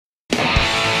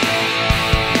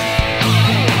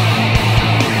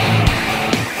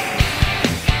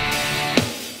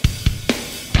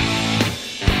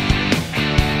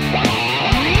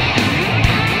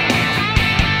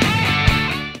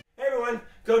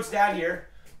Coach Dad here.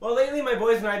 Well, lately my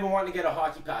boys and I have been wanting to get a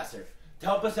hockey passer to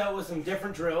help us out with some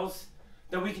different drills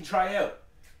that we can try out.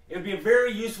 It would be a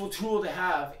very useful tool to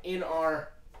have in our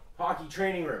hockey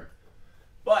training room.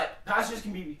 But passers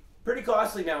can be pretty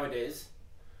costly nowadays.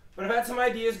 But I've had some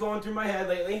ideas going through my head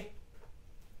lately.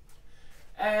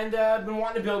 And I've been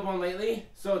wanting to build one lately.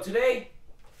 So today,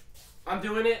 I'm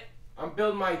doing it. I'm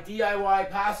building my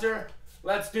DIY passer.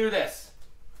 Let's do this.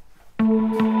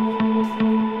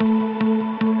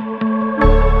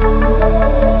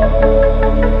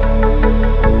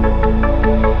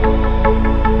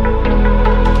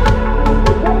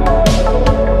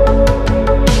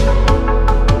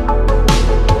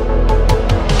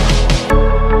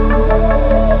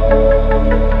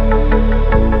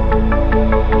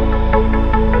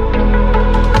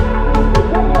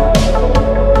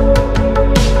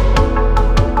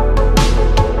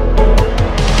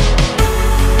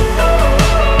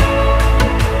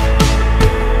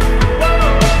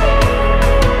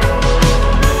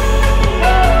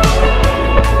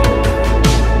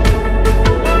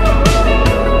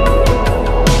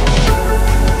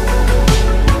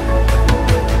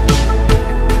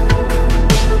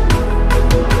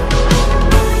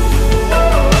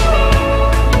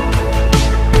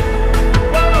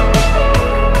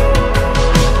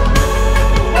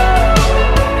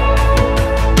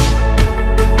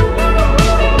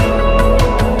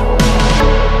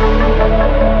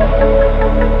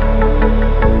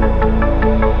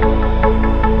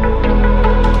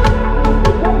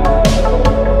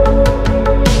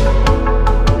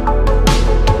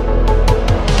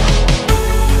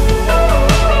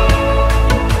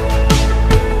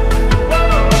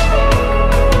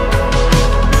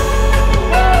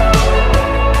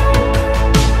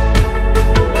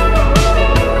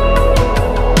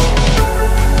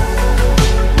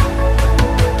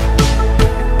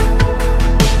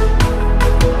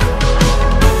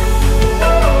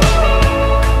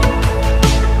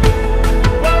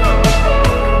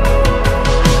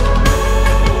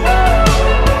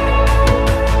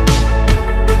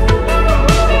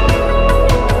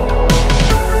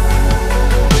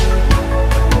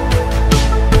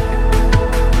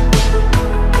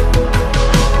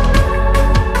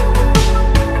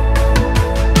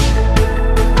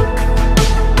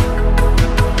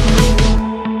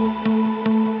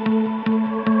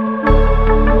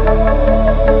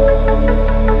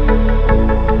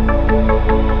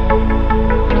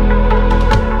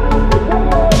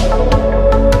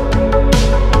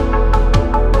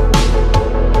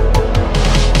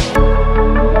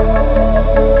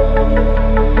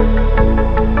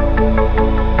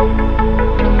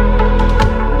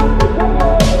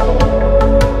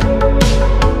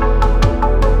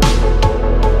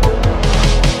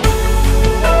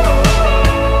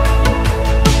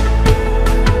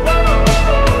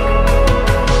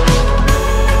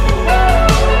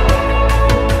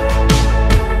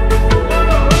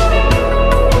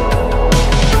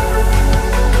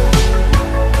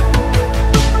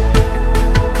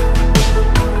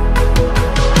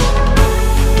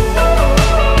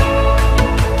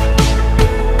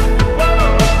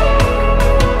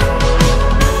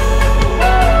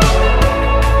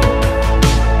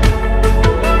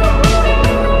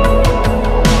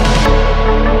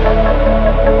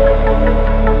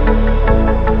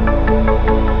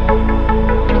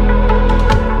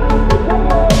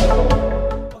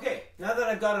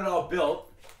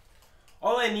 Built.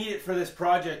 All I needed for this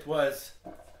project was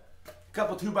a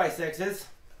couple 2x6s,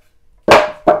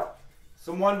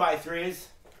 some 1x3s,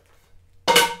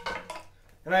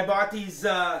 and I bought these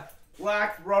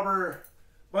black rubber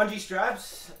bungee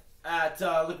straps at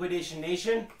Liquidation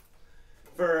Nation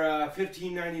for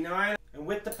 $15.99. And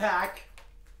with the pack,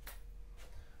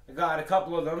 I got a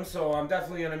couple of them, so I'm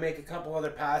definitely going to make a couple other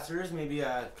passers, maybe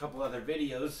a couple other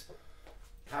videos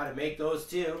how to make those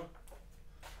too.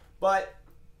 But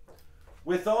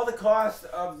with all the cost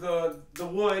of the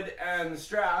wood and the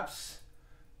straps,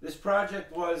 this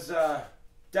project was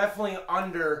definitely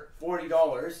under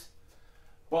 $40.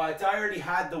 But I already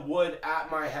had the wood at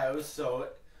my house, so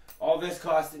all this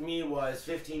costed me was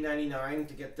 $15.99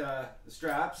 to get the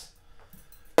straps.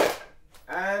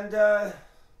 And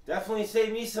definitely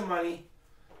saved me some money,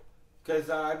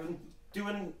 because I've been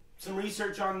doing some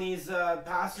research on these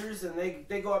passers, and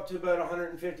they go up to about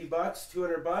 150 bucks,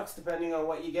 200 bucks, depending on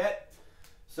what you get.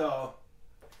 So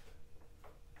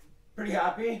pretty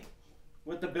happy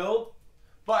with the build.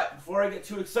 But before I get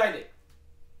too excited,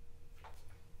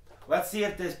 let's see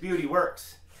if this beauty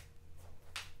works.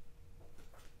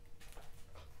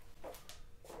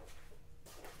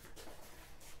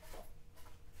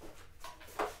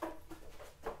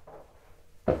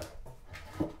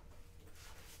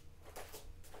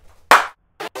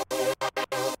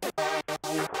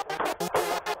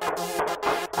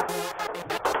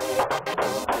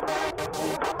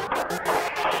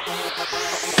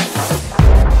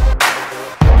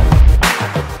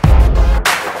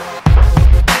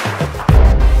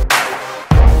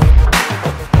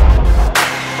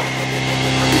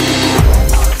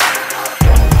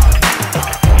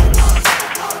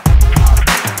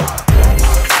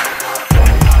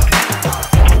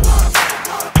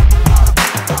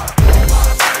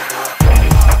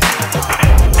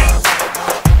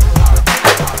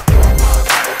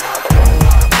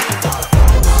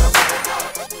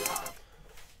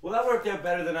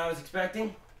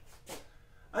 expecting.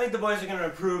 I think the boys are going to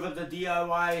approve of the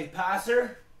DIY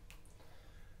passer.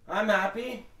 I'm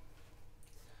happy.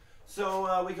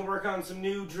 So we can work on some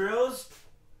new drills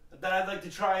that I'd like to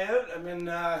try out. I've been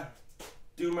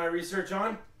doing my research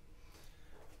on.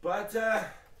 But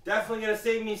definitely going to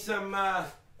save me some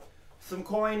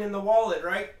coin in the wallet,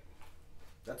 right?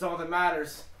 That's all that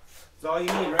matters. That's all you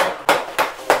need, right?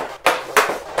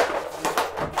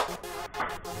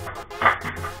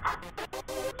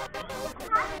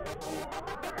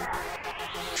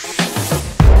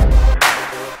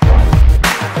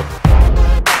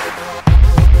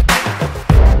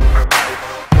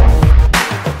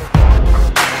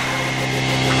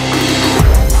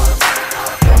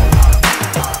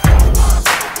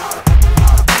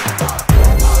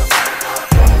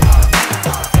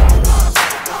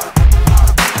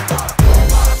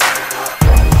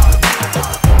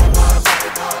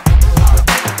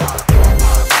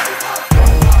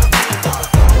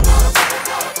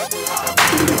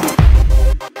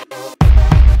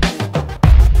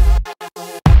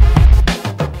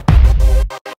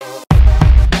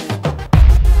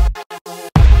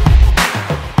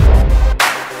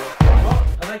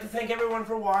 Thank everyone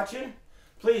for watching.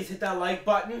 Please hit that like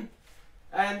button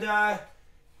and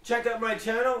check out my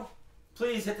channel.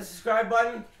 Please hit the subscribe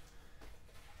button,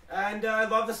 and I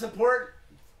love the support,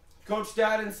 Coach,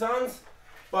 Dad, and Sons.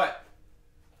 But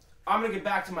I'm gonna get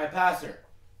back to my passer.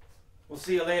 We'll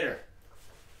see you later.